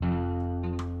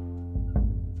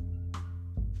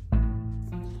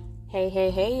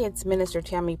Hey, it's Minister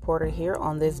Tammy Porter here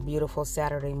on this beautiful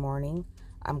Saturday morning.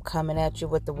 I'm coming at you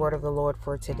with the word of the Lord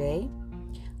for today.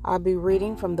 I'll be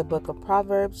reading from the book of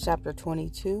Proverbs, chapter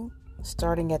 22,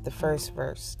 starting at the first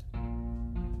verse.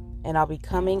 And I'll be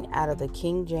coming out of the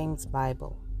King James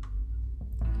Bible.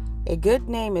 A good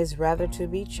name is rather to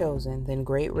be chosen than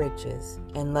great riches,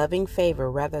 and loving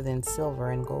favor rather than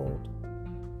silver and gold.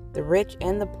 The rich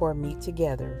and the poor meet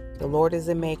together. The Lord is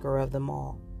the maker of them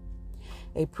all.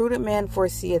 A prudent man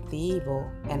foreseeth the evil,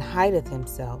 and hideth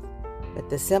himself, but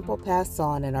the simple pass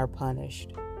on and are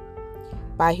punished.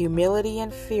 By humility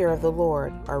and fear of the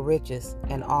Lord are riches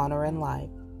and honor and life.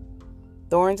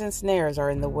 Thorns and snares are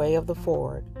in the way of the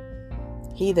forward.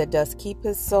 He that doth keep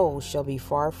his soul shall be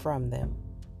far from them.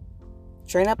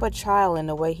 Train up a child in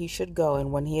the way he should go,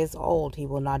 and when he is old he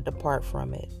will not depart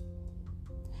from it.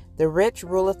 The rich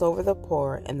ruleth over the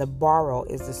poor, and the borrower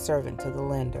is the servant to the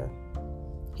lender.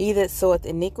 He that soweth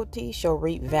iniquity shall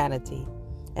reap vanity,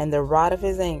 and the rod of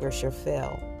his anger shall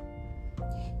fail.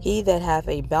 He that hath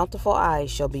a bountiful eye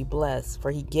shall be blessed,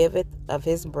 for he giveth of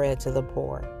his bread to the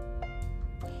poor.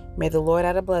 May the Lord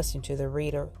add a blessing to the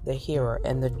reader, the hearer,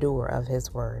 and the doer of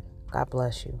his word. God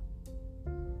bless you.